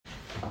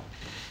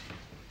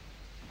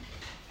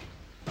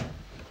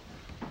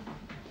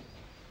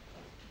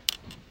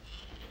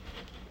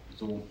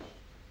So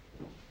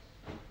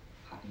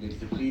hatten wir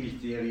diese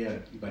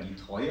Predigtserie über die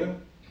Treue.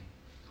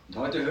 Und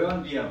heute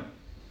hören wir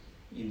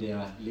in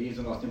der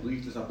Lesung aus dem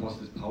Brief des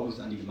Apostels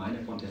Paulus an die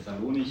Gemeinde von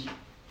Thessalonich: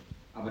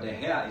 Aber der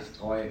Herr ist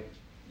treu,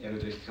 er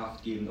wird euch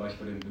Kraft geben und euch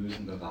vor dem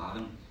Bösen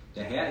bewahren.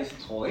 Der Herr ist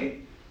treu,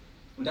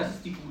 und das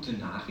ist die gute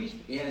Nachricht,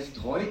 er ist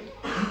treu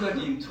über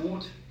den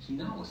Tod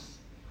hinaus.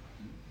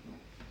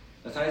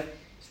 Das heißt,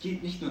 es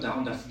geht nicht nur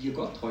darum, dass wir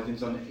Gott treu sind,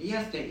 sondern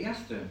er ist der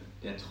Erste,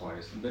 der treu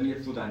ist. Und wenn du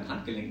jetzt so dein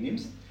Handgelenk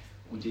nimmst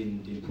und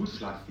den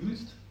Pulsschlag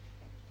fühlst,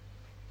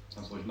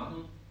 kannst du ruhig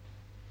machen,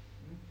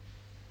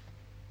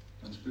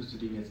 dann spürst du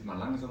den jetzt immer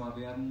langsamer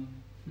werden,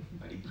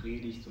 weil die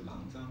Predigt so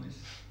langsam ist.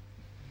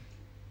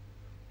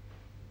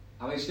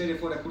 Aber jetzt stell dir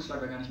vor, der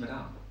Pulsschlag wäre gar nicht mehr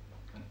da.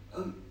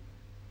 Dann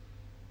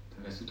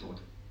wärst du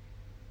tot.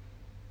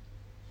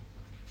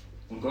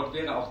 Und Gott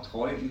wäre auch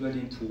treu über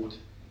den Tod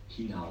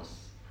hinaus.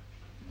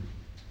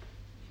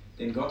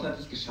 Denn Gott hat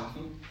dich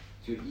geschaffen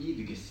für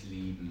ewiges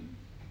Leben.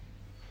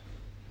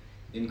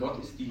 Denn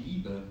Gott ist die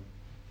Liebe.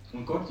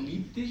 Und Gott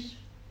liebt dich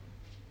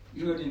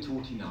über den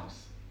Tod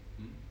hinaus.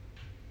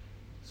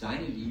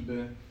 Seine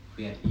Liebe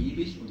währt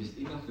ewig und ist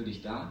immer für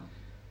dich da,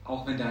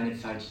 auch wenn deine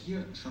Zeit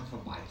hier schon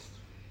vorbei ist.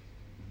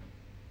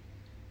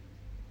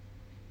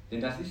 Denn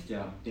das ist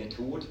ja der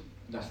Tod,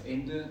 das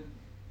Ende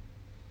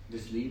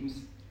des Lebens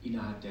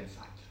innerhalb der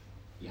Zeit.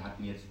 Wir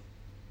hatten jetzt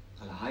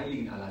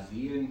Allerheiligen,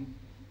 Allerseelen.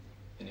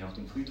 Wenn ihr auf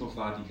dem Friedhof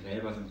wart, die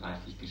Gräber sind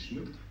reichlich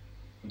geschmückt.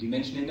 Und die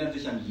Menschen erinnern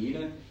sich an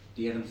jene,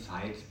 deren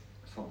Zeit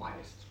vorbei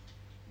ist.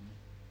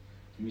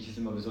 Für mich ist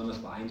immer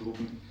besonders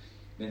beeindruckend,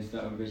 wenn es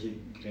da irgendwelche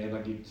Gräber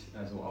gibt,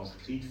 also aus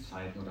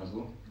Kriegszeiten oder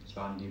so. Ich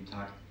war an dem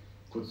Tag,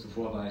 kurz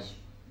zuvor war ich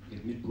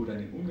mit Mitbrüdern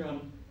in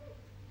Ungarn.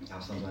 Da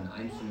gab es dann so ein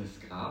einzelnes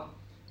Grab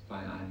bei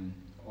einem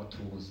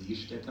Otto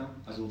Seestädter.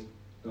 Also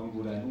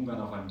irgendwo da in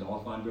Ungarn auf einem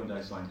Dorf waren wir und da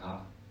ist so ein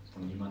Grab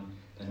von jemandem,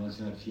 der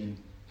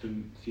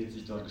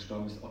 1945 dort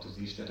gestorben ist. Otto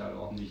Seestädter,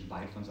 ordentlich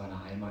weit von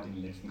seiner Heimat, in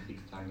den letzten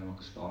Kriegstagen dann noch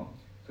gestorben.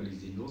 Völlig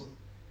sinnlos.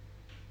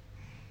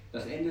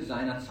 Das Ende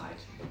seiner Zeit.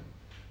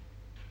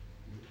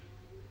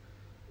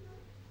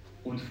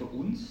 Und für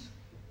uns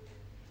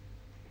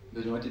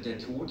bedeutet der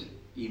Tod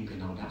eben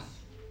genau das,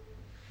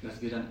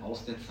 dass wir dann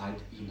aus der Zeit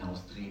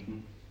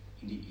hinaustreten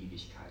in die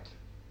Ewigkeit.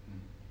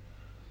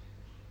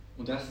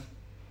 Und das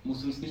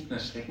muss uns nicht mehr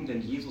schrecken,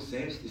 denn Jesus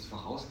selbst ist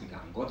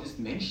vorausgegangen. Gott ist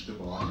Mensch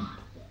geworden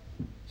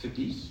für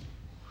dich,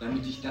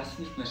 damit dich das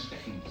nicht mehr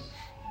schrecken muss.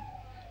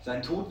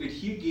 Sein Tod wird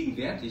hier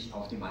gegenwärtig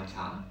auf dem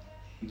Altar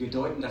und wir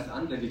deuten das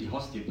an, wenn wir die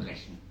Hostie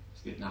brechen.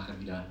 Es wird nachher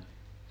wieder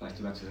vielleicht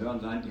sogar zu hören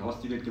sein, die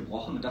Hostie wird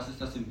gebrochen und das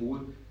ist das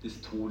Symbol des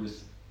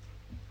Todes,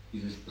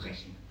 dieses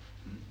Brechen.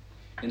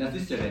 Denn das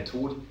ist ja der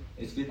Tod,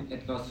 es wird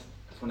etwas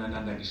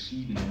voneinander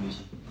geschieden,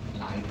 nämlich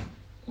Leib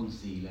und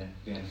Seele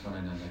werden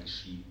voneinander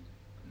geschieden.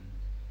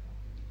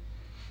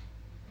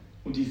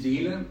 Und die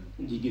Seele,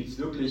 die gibt es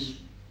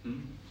wirklich,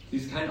 sie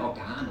ist kein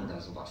Organ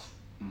oder sowas.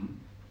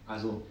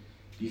 Also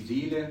die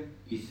Seele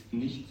ist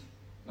nichts,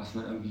 was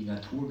man irgendwie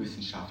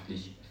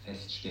naturwissenschaftlich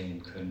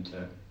feststellen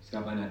könnte. Es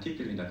gab einen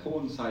Artikel in der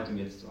Kronenzeitung,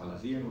 jetzt zu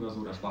Allerseelen oder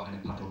so, da sprach eine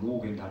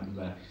Pathologin dann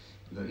über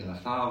ihre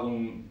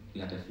Erfahrungen,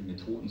 wie hat er viel mit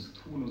Toten zu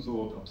tun und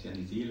so, ob sie an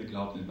die Seele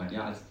glaubt. Und ich meine,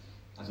 ja,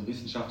 also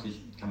wissenschaftlich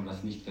kann man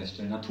das nicht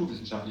feststellen.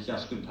 Naturwissenschaftlich, ja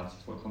stimmt, hat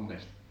sie vollkommen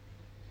recht.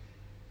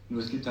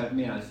 Nur es gibt halt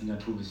mehr, als die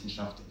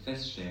Naturwissenschaft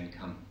feststellen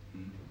kann.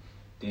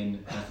 Denn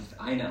das ist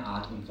eine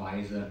Art und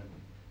Weise,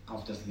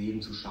 auf das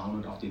Leben zu schauen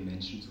und auf den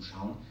Menschen zu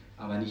schauen,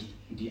 aber nicht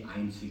die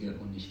einzige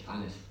und nicht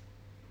alles.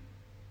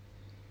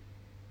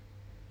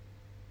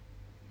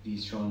 Wie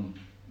es schon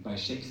bei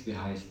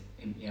Shakespeare heißt,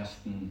 im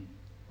ersten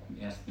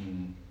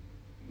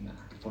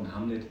von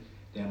Hamlet,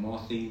 there are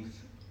more things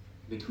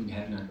between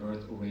heaven and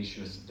earth,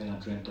 Horatius, than I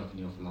dreamt of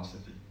in your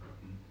philosophy.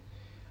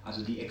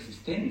 Also die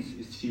Existenz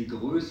ist viel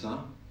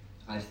größer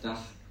als das,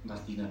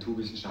 was die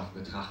Naturwissenschaft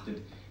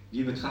betrachtet.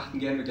 Wir betrachten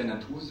gerne mit der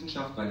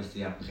Naturwissenschaft, weil es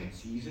sehr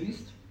präzise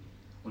ist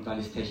und weil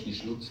es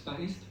technisch nutzbar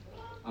ist,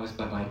 aber es ist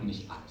bei weitem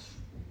nicht alles.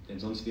 Denn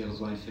sonst wäre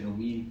so ein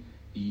Phänomen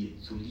wie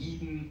zu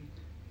lieben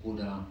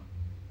oder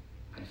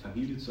eine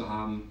Familie zu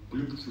haben,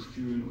 Glück zu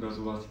fühlen oder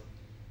sowas,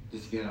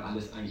 das wäre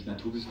alles eigentlich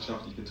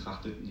naturwissenschaftlich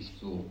betrachtet nicht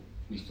so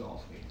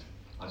aufregend.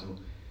 Also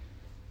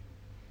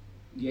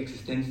die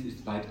Existenz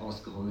ist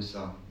weitaus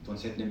größer,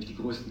 sonst hätten nämlich die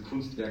größten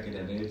Kunstwerke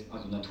der Welt,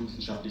 also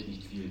naturwissenschaftlich,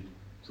 nicht viel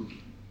zu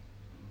bieten.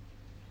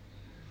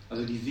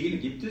 Also die Seele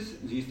gibt es,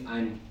 sie ist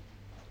ein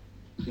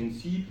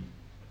Prinzip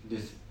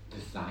des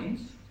Seins,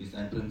 sie ist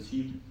ein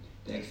Prinzip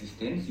der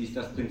Existenz, sie ist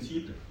das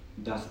Prinzip,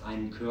 das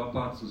einen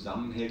Körper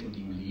zusammenhält und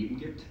ihm Leben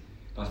gibt.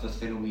 Was das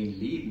Phänomen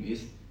Leben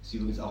ist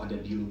übrigens auch in der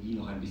Biologie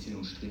noch ein bisschen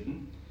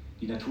umstritten.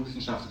 Die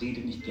Naturwissenschaft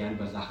redet nicht gern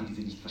über Sachen, die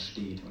sie nicht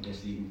versteht und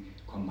deswegen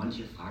kommen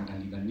manche Fragen dann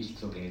lieber nicht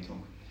zur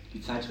Geltung.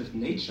 Die Zeitschrift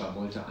Nature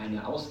wollte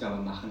eine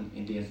Ausgabe machen,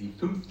 in der sie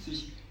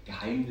 50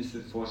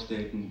 Geheimnisse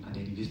vorstellten, an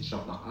der die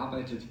Wissenschaft noch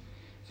arbeitet.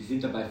 Sie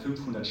sind dabei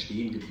 500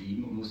 stehen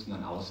geblieben und mussten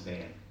dann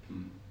auswählen.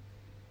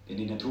 Denn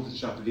die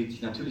Naturwissenschaft bewegt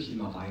sich natürlich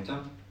immer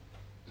weiter,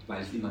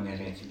 weil es immer mehr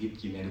Rätsel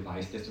gibt. Je mehr du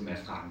weißt, desto mehr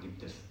Fragen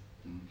gibt es.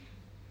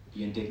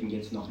 Wir entdecken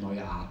jetzt noch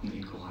neue Arten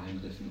in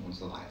Korallenriffen und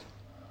so weiter.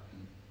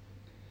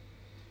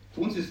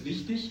 Für uns ist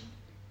wichtig,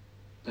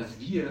 dass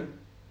wir,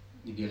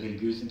 die wir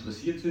religiös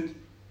interessiert sind,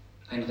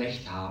 ein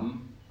Recht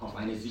haben auf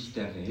eine Sicht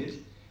der Welt,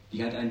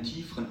 die halt einen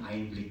tieferen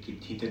Einblick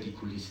gibt hinter die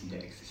Kulissen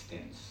der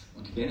Existenz.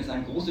 Und wenn es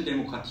eine große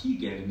Demokratie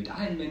gäbe mit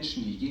allen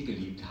Menschen, die je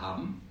gelebt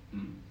haben,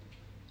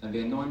 dann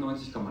wären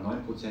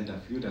 99,9%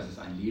 dafür, dass es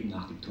ein Leben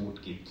nach dem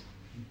Tod gibt.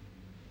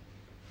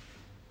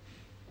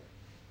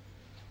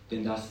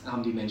 Denn das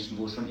haben die Menschen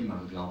wohl schon immer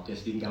geglaubt.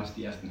 Deswegen gab es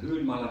die ersten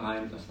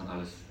Höhlenmalereien, das waren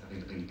alles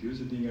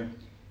religiöse Dinge.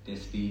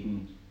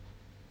 Deswegen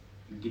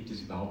gibt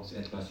es überhaupt so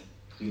etwas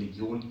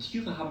Religion.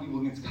 Tiere haben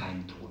übrigens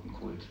keinen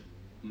Totenkult.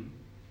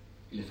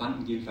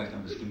 Elefanten gehen vielleicht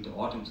an bestimmte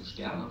Orte, um zu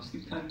sterben, aber es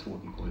gibt keinen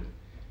Totenkult.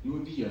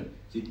 Nur wir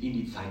sind in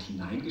die Zeit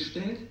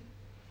hineingestellt,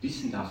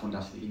 wissen davon,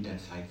 dass wir in der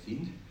Zeit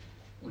sind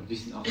und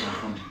wissen auch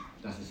davon,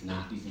 dass es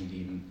nach diesem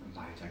Leben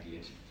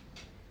weitergeht.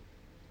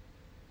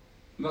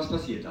 Und was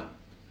passiert dann?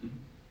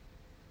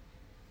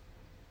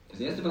 Das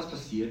Erste, was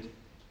passiert,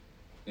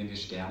 wenn wir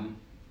sterben,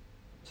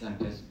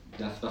 ist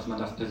das, was man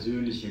das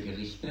persönliche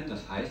Gericht nennt.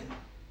 Das heißt,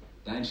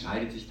 da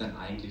entscheidet sich dann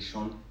eigentlich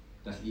schon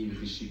das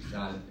ewige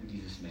Schicksal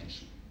dieses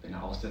Menschen, wenn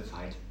er aus der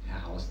Zeit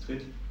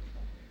heraustritt.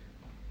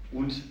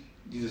 Und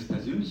dieses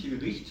persönliche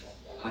Gericht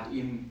hat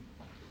eben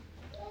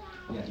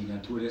die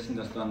Natur dessen,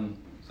 dass dann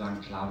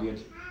klar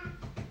wird,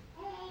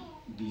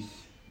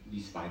 wie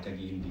es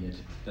weitergehen wird.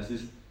 Das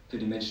ist für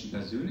den Menschen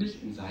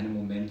persönlich in seinem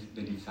Moment,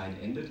 wenn die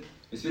Zeit endet.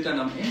 Es wird dann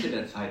am Ende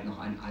der Zeit noch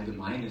ein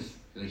allgemeines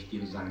Gericht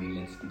geben, sozusagen den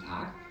letzten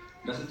Tag.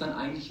 Und das ist dann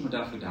eigentlich nur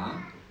dafür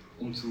da,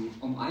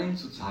 um allen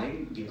zu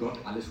zeigen, wie Gott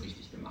alles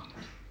richtig gemacht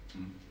hat.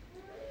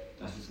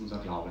 Das ist unser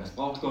Glaube. Das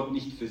braucht Gott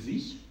nicht für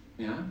sich.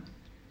 Ja?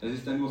 Das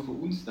ist dann nur für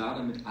uns da,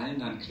 damit allen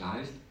dann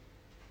klar ist,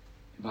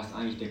 was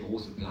eigentlich der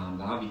große Plan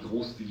war, wie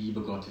groß die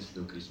Liebe Gottes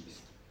wirklich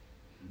ist.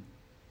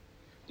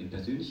 Im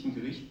persönlichen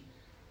Gericht,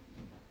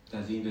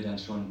 da sehen wir dann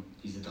schon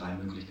diese drei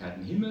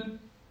Möglichkeiten: Himmel,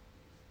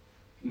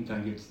 und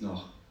dann gibt es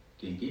noch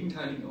den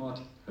gegenteiligen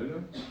Ort,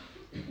 Hölle,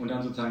 und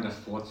dann sozusagen das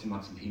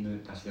Vorzimmer zum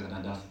Himmel. Das wäre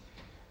dann das,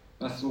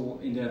 was so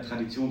in der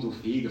Tradition so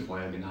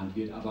Fegefeuer genannt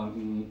wird, aber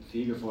ein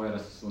Fegefeuer,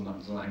 das ist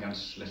so ein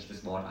ganz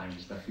schlechtes Wort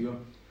eigentlich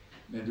dafür.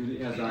 Man würde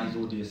eher sagen,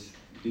 so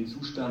den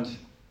Zustand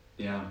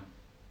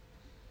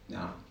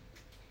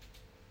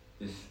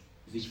des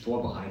sich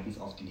Vorbereitens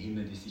auf den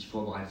Himmel, des sich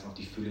Vorbereitens auf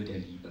die Fülle der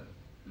Liebe.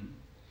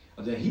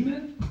 Also der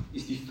Himmel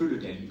ist die Fülle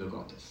der Liebe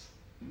Gottes.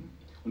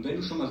 Und wenn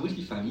du schon mal so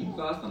richtig verliebt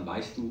warst, dann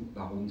weißt du,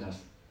 warum das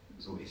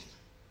so ist.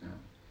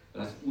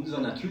 Ja. Unser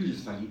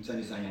natürliches Verliebtsein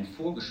ist ein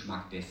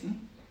Vorgeschmack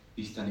dessen,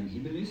 wie es dann im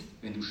Himmel ist,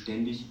 wenn du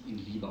ständig in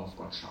Liebe auf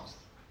Gott schaust.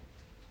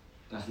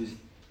 Das ist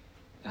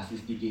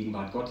die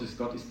Gegenwart Gottes.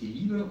 Gott ist die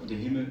Liebe und im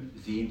Himmel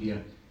sehen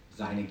wir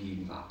seine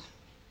Gegenwart.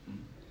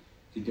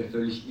 Sind wir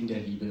völlig in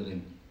der Liebe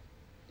drin.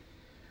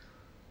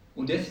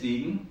 Und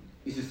deswegen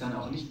ist es dann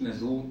auch nicht mehr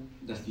so,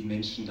 dass die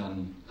Menschen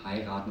dann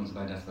heiraten und so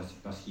weiter, das,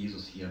 was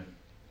Jesus hier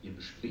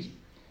bespricht,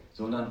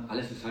 sondern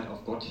alles ist halt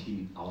auf Gott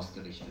hin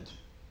ausgerichtet.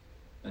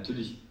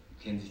 Natürlich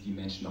kennen sich die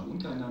Menschen auch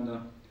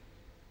untereinander,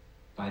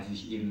 weil sie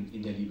sich eben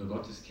in der Liebe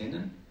Gottes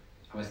kennen,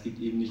 aber es gibt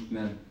eben nicht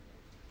mehr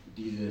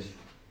dieses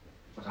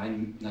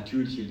rein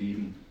natürliche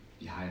Leben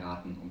wie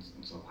heiraten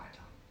und so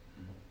weiter.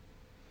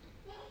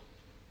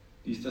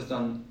 Wie ist das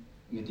dann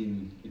mit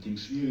dem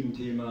schwierigen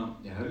Thema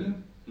der Hölle?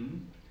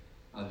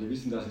 Also wir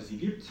wissen, dass es sie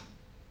gibt.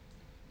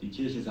 Die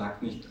Kirche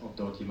sagt nicht, ob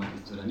dort jemand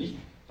ist oder nicht.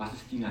 Was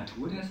ist die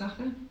Natur der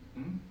Sache?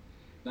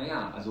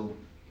 Naja, also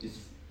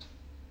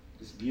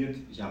es wird,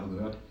 ich habe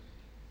gehört,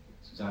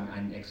 sozusagen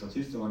einen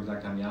Exorzist, wo man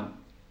gesagt haben, ja,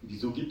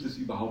 wieso gibt es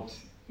überhaupt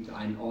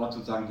einen Ort,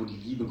 sozusagen, wo die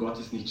Liebe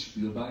Gottes nicht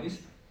spürbar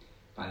ist?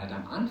 Weil halt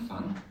am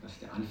Anfang, das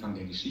ist der Anfang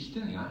der Geschichte,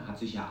 ja, hat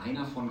sich ja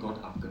einer von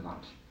Gott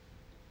abgewandt.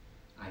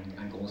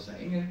 Ein großer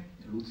Engel,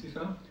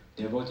 Luzifer,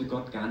 der wollte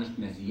Gott gar nicht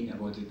mehr sehen, er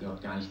wollte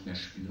Gott gar nicht mehr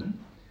spüren.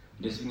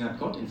 Und deswegen hat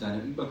Gott in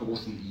seiner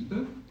übergroßen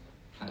Liebe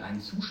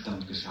einen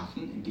Zustand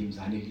geschaffen, in dem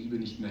seine Liebe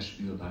nicht mehr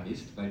spürbar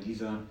ist, weil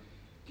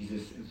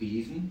dieses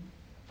Wesen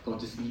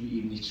Gottes Liebe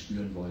eben nicht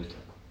spüren wollte.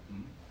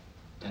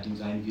 Er hat ihm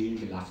seinen Willen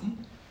gelassen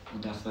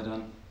und das war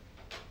dann,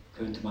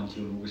 könnte man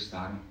theologisch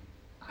sagen,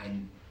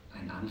 ein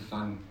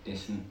Anfang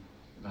dessen,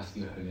 was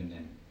wir Hölle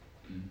nennen.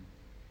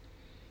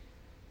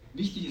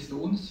 Wichtig ist für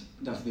uns,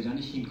 dass wir da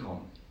nicht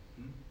hinkommen.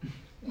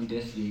 Und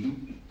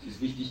deswegen ist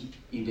es wichtig,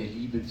 in der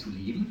Liebe zu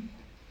leben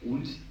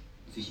und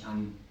sich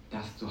an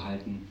das zu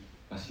halten,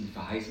 was viel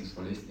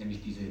verheißungsvoll ist,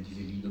 nämlich diese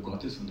Liebe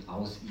Gottes und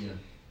aus ihr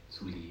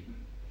zu leben.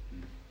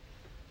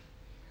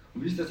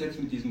 Und wie ist das jetzt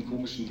mit diesem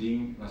komischen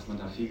Ding, was man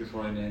da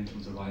Fegefeuer nennt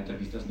und so weiter,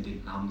 wie ist das mit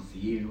den armen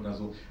Seelen oder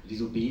so?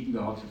 Wieso beten wir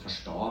überhaupt für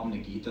Verstorbene?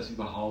 Geht das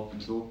überhaupt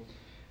und so?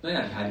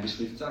 Naja, die Heilige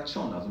Schrift sagt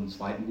schon, also im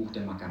zweiten Buch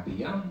der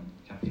Makkabäer,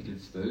 Kapitel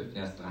 12,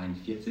 Vers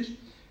 43,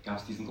 gab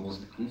es diesen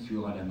großen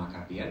Anführer der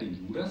Makkabäer,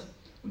 den Judas,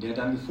 und der hat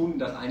dann gefunden,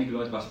 dass einige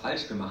Leute was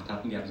falsch gemacht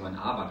hatten, die hatten so einen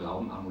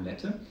Aberglauben,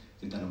 Amulette,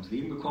 sind dann ums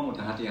Leben gekommen und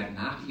dann hat er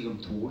nach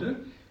ihrem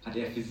Tode, hat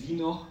er für sie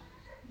noch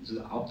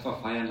so Opfer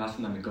feiern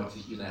lassen, damit Gott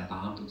sich ihrer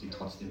erbarmt und sie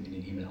trotzdem in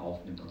den Himmel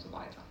aufnimmt und so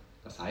weiter.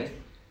 Das heißt,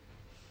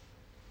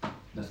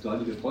 das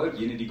gläubige Volk,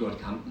 jene, die Gott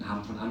kannten,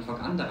 haben von Anfang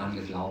an daran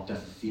geglaubt,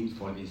 dass es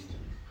sinnvoll ist,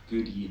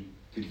 für die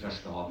für die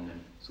Verstorbenen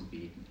zu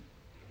beten.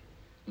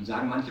 Und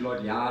sagen manche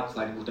Leute, ja,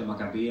 2. Buch der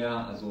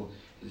Makkabäer, also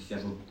das ist ja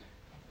so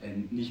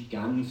nicht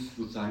ganz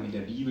sozusagen in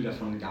der Bibel,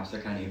 davon gab es ja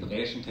keine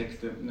hebräischen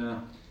Texte.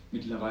 Na,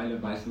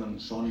 mittlerweile weiß man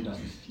schon, dass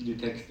es viele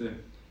Texte,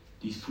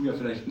 die es früher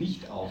vielleicht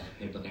nicht auf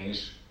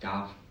Hebräisch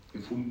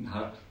gefunden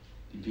hat,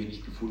 die wir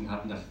nicht gefunden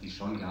hatten, dass es die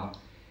schon gab.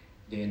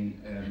 Denn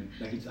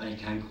da gibt es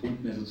eigentlich keinen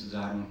Grund mehr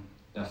sozusagen,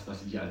 das,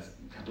 was wir als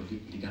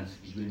Katholiken die ganze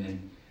Bibel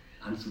nennen,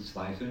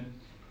 anzuzweifeln.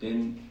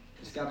 Denn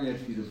es gab ja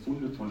jetzt diese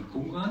Funde von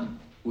Qumran,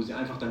 wo sie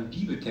einfach dann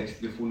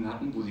Bibeltexte gefunden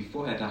hatten, wo sie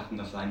vorher dachten,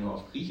 das sei nur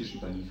auf Griechisch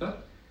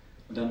überliefert.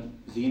 Und dann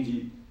sehen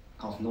sie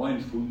auf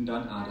neuen Funden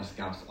dann, das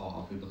gab es auch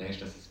auf Hebräisch,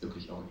 das ist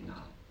wirklich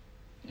original.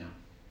 Ja.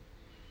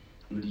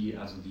 Nur die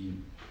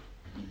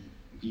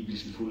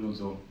biblischen Funde und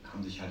so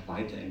haben sich halt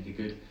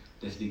weiterentwickelt.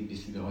 Deswegen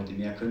wissen wir heute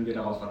mehr. Können wir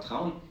darauf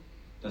vertrauen,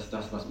 dass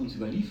das, was uns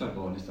überliefert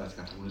worden ist als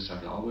katholischer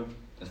Glaube,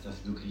 dass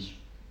das wirklich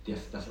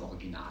das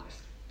Original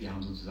ist. Wir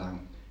haben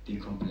sozusagen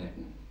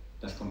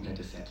das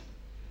komplette Set.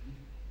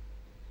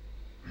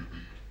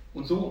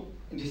 Und so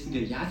wissen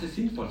wir, ja, es ist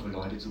sinnvoll für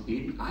Leute zu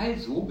beten.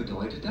 Also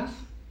bedeutet das,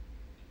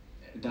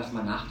 dass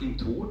man nach dem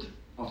Tod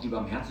auf die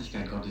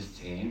Barmherzigkeit Gottes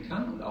zählen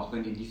kann und auch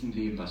wenn in diesem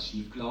Leben was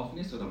schiefgelaufen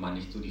ist oder man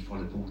nicht so die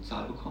volle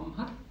Punktzahl bekommen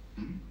hat,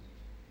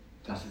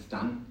 dass es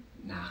dann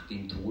nach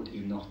dem Tod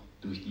eben noch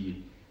durch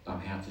die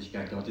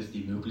Barmherzigkeit Gottes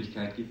die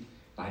Möglichkeit gibt,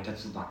 weiter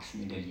zu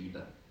wachsen in der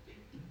Liebe.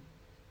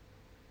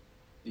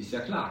 Ist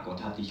ja klar,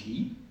 Gott hat dich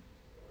lieb.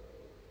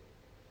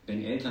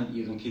 Wenn Eltern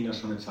ihren Kindern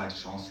schon eine zweite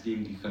Chance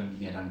geben, wie verliehen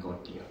ja dann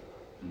Gott dir?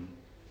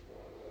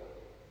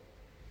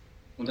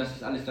 Und das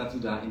ist alles dazu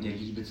da, in der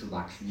Liebe zu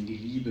wachsen, in die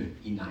Liebe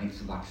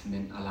hineinzuwachsen,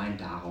 denn allein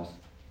darauf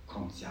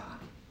kommt es ja an.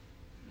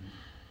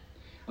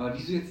 Aber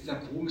wieso jetzt dieser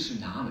komische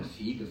Name,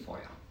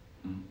 Fegefeuer?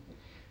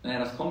 Naja,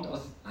 das kommt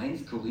aus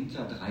 1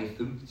 Korinther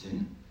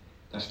 3,15.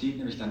 Da steht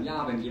nämlich dann,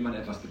 ja, wenn jemand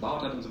etwas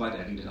gebaut hat und so weiter,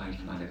 er redet eigentlich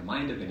von einer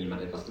Gemeinde, wenn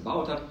jemand etwas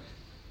gebaut hat,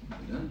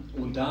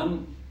 und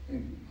dann,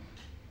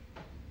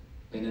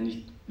 wenn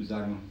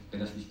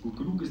das nicht gut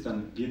genug ist,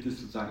 dann wird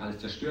es sozusagen alles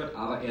zerstört,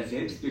 aber er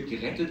selbst wird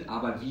gerettet,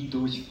 aber wie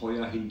durch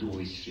Feuer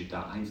hindurch, steht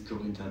da 1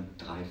 Korinther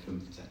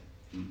 3,15.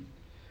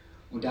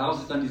 Und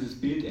daraus ist dann dieses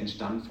Bild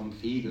entstanden vom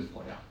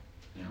Fegefeuer.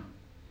 Ja.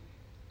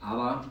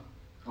 Aber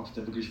ob es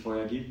da wirklich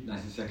Feuer gibt,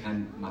 das ist ja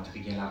kein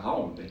materieller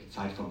Raum. Wenn die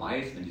Zeit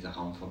vorbei ist, wenn dieser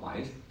Raum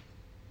vorbei ist,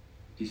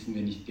 wissen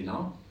wir nicht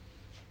genau.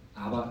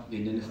 Aber wir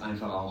nennen es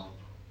einfach auch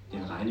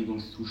den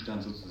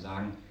Reinigungszustand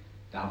sozusagen,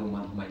 da wo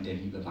man nochmal in der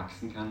Liebe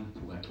wachsen kann,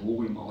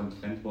 Purgatorium auch im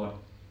Fremdwort.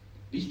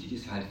 Wichtig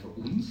ist halt für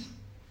uns,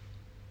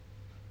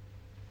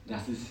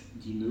 dass es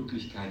die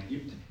Möglichkeit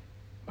gibt,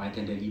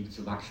 weiter in der Liebe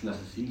zu wachsen,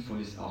 dass es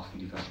sinnvoll ist, auch für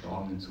die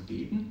Verstorbenen zu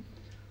beten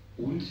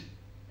und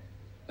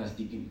dass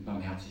die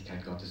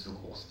Barmherzigkeit Gottes so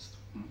groß ist.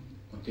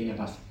 Und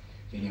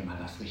wenn ihr mal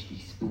was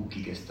richtig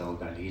Spookiges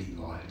darüber lesen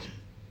wollt,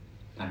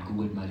 dann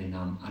googelt mal den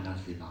Namen Anna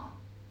Simmer.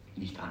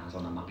 Nicht Anna,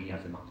 sondern Maria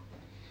Simmer.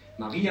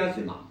 Maria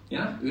Simmer,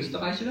 ja,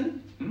 Österreicherin,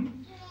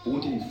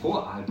 wohnte in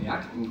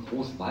Vorarlberg im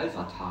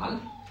Großwalsertal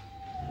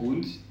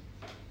und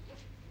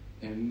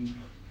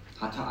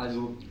hatte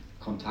also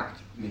Kontakt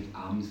mit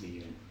armen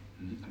Seelen.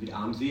 Mit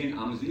armen Seelen.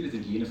 Arme Seelen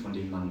sind jene, von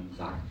denen man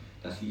sagt,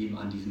 dass sie eben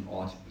an diesem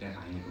Ort der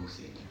Reinigung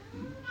sind.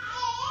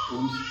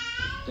 Und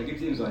da gibt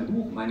es eben so ein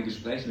Buch, meine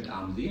Gespräche mit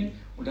armen Seelen,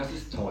 und das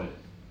ist toll.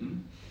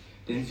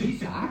 Denn sie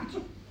sagt,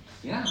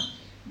 ja,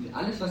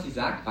 alles was sie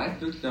sagt, weist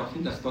wirklich darauf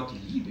hin, dass Gott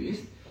die Liebe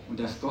ist und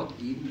dass Gott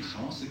eben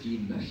Chance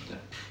geben möchte.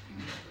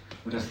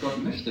 Und dass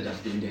Gott möchte,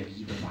 dass wir in der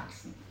Liebe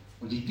wachsen.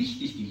 Und wie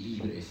wichtig die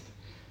Liebe ist.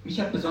 Mich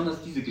hat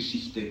besonders diese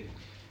Geschichte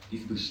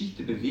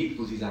bewegt,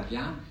 wo sie sagt,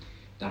 ja,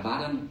 da war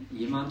dann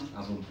jemand,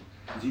 also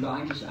sie war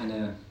eigentlich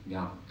eine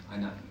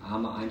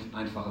arme,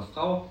 einfache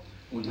Frau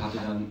und hatte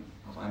dann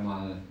auf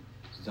einmal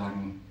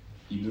sozusagen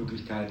die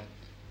Möglichkeit,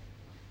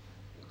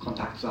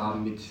 Kontakt zu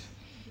haben mit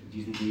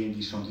diesen Seelen,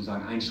 die schon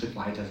sozusagen einen Schritt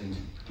weiter sind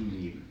im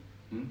Leben.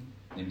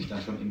 Nämlich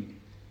dann schon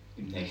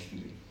im nächsten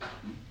Leben.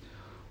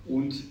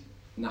 Und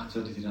nachts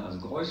hörte sie dann also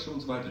Geräusche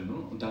und so weiter.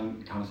 Und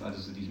dann kam es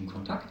also zu diesem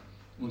Kontakt.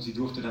 Und sie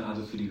durfte dann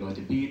also für die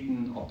Leute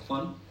beten,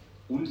 opfern.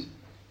 Und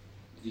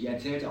sie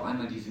erzählte auch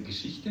einmal diese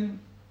Geschichte,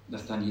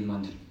 dass dann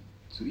jemand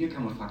zu ihr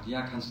kam und fragte,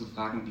 ja, kannst du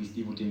fragen, wie es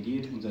dem und dem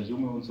geht, unser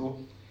Junge und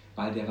so.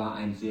 Weil der war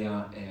ein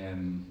sehr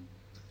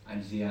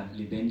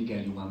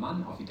lebendiger junger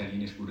Mann. Auf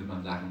Italienisch würde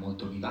man sagen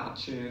molto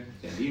vivace,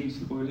 sehr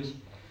lebensfröhlich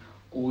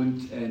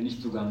und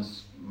nicht so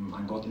ganz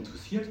an Gott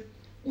interessiert.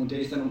 Und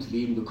der ist dann ums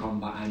Leben gekommen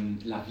bei einem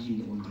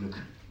Lawinenunglück.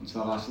 Und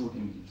zwar war es so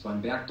in so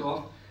einem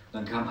Bergdorf.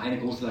 Dann kam eine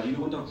große Lawine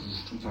runter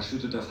und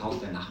verschüttete das Haus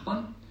der Nachbarn.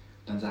 Und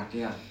dann sagte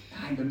er,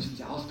 nein, wir müssen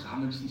sie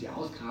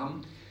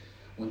ausgraben.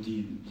 Und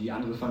die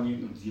andere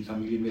Familie, und die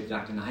Familie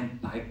sagte, nein,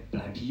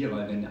 bleib hier,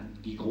 weil wenn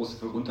die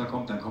große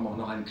runterkommt, dann kommt auch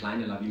noch eine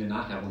kleine Lawine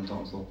nachher runter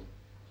und so.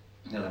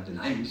 Und er sagte,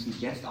 nein, wir müssen es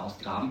jetzt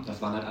ausgraben.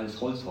 Das waren halt alles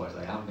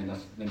Holzhäuser, ja?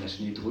 Wenn der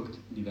Schnee drückt,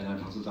 die werden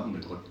einfach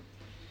zusammengedrückt.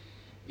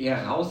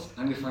 Er raus,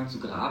 angefangen zu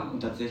graben und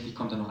tatsächlich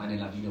kommt dann noch eine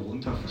Lawine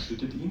runter,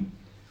 verschüttet ihn.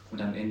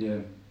 Und am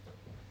Ende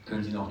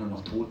können sie ihn auch nur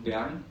noch tot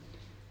bergen.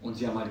 Und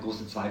sie haben halt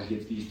große Zweifel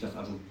jetzt, wie ist das,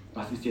 also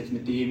was ist jetzt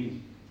mit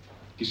dem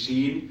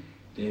geschehen?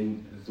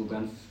 denn so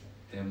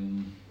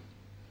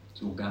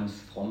ganz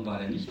fromm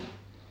war er nicht.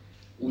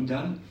 Und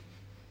dann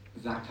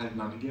sagt halt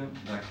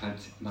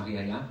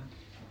Maria, ja,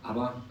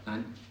 aber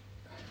nein,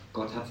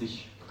 Gott hat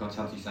sich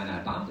seiner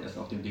erbarmt, er ist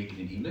auf dem Weg in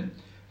den Himmel,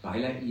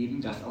 weil er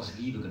eben das aus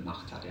Liebe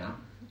gemacht hat. Ja?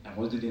 Er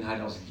wollte denen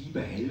halt aus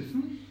Liebe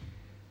helfen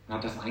und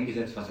hat das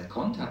eingesetzt, was er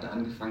konnte, hat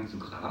angefangen zu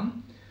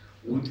graben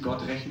und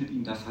Gott rechnet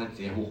ihm das halt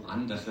sehr hoch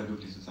an, dass er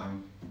wirklich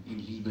sozusagen in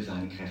Liebe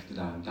seine Kräfte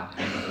da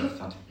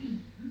eingesetzt hat.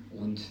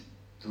 Und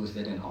so ist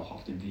er dann auch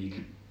auf dem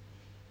Weg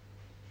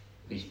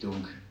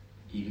Richtung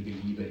ewige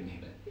Liebe im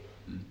Himmel.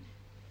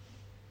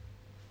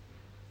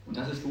 Und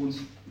das ist für uns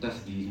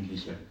das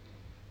Wesentliche,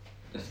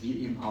 dass wir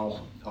eben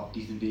auch auf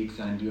diesem Weg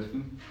sein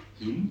dürfen,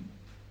 hin,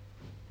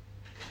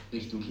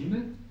 Richtung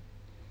Himmel,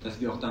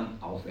 dass wir auch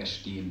dann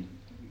auferstehen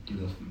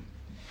dürfen.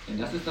 Denn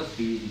das ist das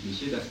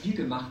Wesentliche, dass wir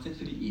gemacht sind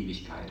für die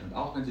Ewigkeit. Und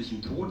auch wenn sich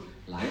im Tod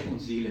Leib und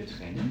Seele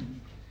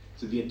trennen,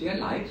 so wird der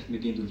Leib,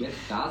 mit dem du jetzt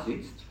da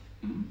sitzt,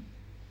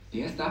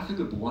 der ist dafür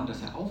geboren,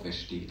 dass er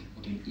aufersteht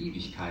und in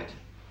Ewigkeit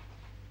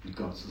mit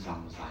Gott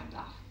zusammen sein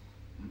darf.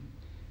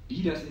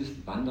 Wie das ist,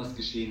 wann das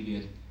geschehen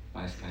wird,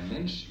 weiß kein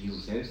Mensch.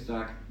 Jesus selbst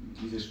sagt,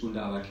 diese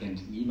Stunde aber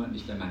kennt niemand,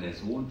 nicht einmal der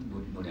Sohn,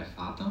 nur der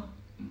Vater.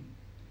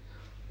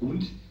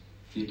 Und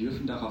wir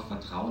dürfen darauf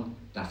vertrauen,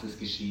 dass es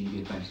geschehen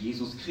wird, weil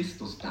Jesus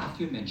Christus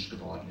dafür Mensch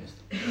geworden ist,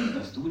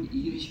 dass du in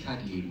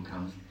Ewigkeit leben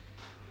kannst,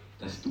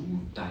 dass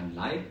du deinen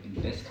Leib in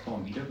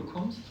Bestform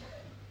wiederbekommst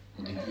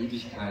und in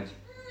Ewigkeit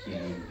hier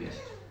leben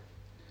wirst.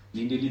 Und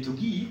in der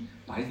Liturgie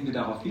weisen wir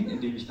darauf hin,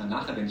 indem ich dann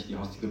nachher, wenn ich die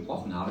Hostie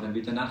gebrochen habe, dann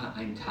wird dann nachher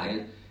ein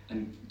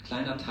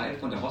kleiner Teil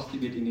von der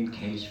Hostie wird in den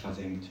Kelch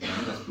versenkt,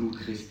 das Blut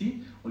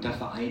Christi, und da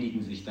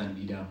vereinigen sich dann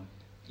wieder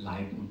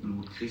Leib und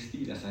Blut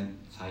Christi, das ist ein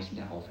Zeichen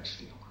der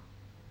Auferstehung.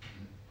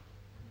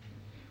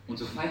 Und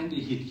so feiern wir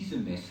hier diese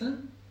Messe,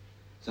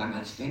 sagen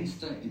als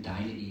Fenster in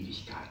deine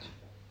Ewigkeit.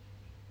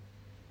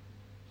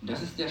 Und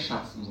das ist der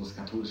Schatz unseres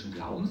katholischen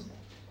Glaubens.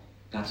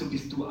 Dazu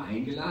bist du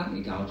eingeladen,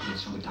 egal ob du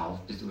jetzt schon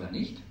getauft bist oder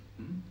nicht,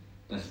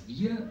 dass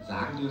wir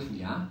sagen dürfen,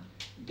 ja,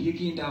 wir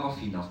gehen darauf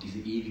hin, auf diese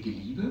ewige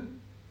Liebe.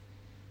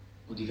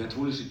 Und die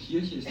katholische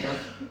Kirche ist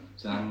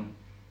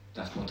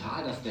das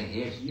Portal, das der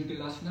Herr hier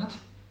gelassen hat,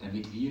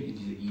 damit wir in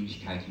diese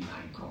Ewigkeit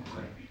hineinkommen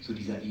können, zu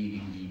dieser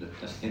ewigen Liebe.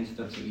 Das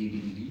Fenster zur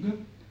ewigen Liebe,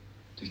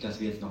 durch das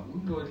wir jetzt noch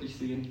undeutlich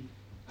sehen,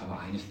 aber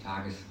eines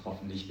Tages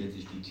hoffentlich wird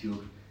sich die Tür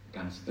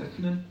ganz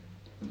öffnen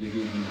und wir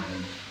gehen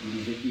hinein in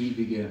diese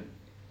ewige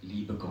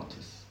Liebe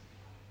Gottes.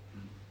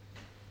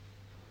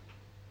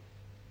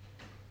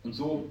 Und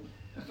so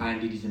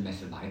feiern wir diese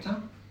Messe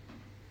weiter,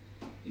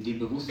 in dem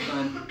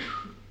Bewusstsein,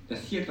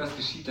 dass hier etwas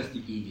geschieht, das die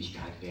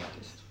Ewigkeit wert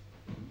ist.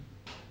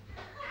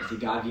 Dass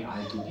egal wie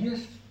alt du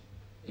wirst,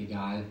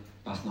 egal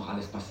was noch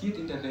alles passiert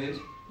in der Welt,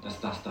 dass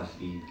das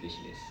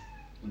Wesentliche ist.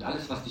 Und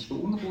alles, was dich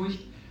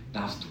beunruhigt,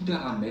 darfst du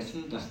daran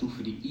messen, dass du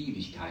für die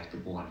Ewigkeit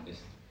geboren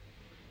bist.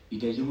 Wie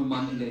der junge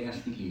Mann in der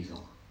ersten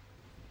Lesung,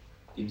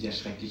 dem sehr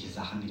schreckliche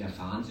Sachen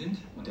widerfahren sind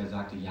und er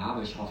sagte, ja,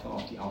 aber ich hoffe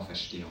auf die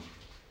Auferstehung.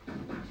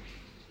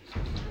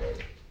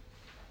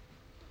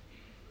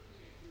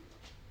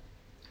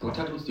 Gott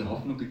hat uns die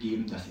Hoffnung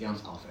gegeben, dass er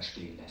uns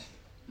auferstehen lässt.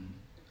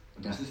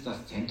 Und das ist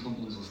das Zentrum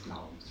unseres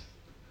Glaubens.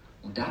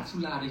 Und dazu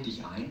lade ich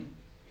dich ein,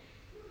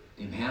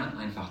 dem Herrn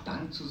einfach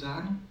Dank zu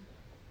sagen,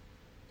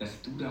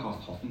 dass du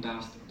darauf hoffen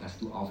darfst, dass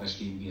du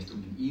auferstehen wirst,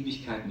 um in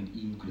Ewigkeit mit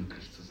ihm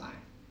glücklich zu sein.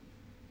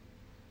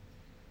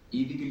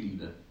 Ewige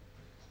Liebe.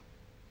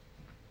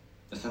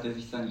 Das hat er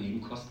sich sein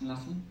Leben kosten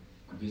lassen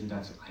und wir sind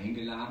dazu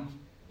eingeladen,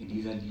 in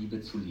dieser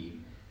Liebe zu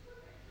leben.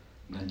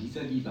 Und an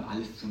dieser Liebe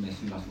alles zu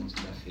messen, was uns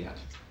widerfährt.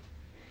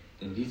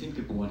 Denn wir sind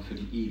geboren für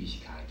die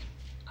Ewigkeit.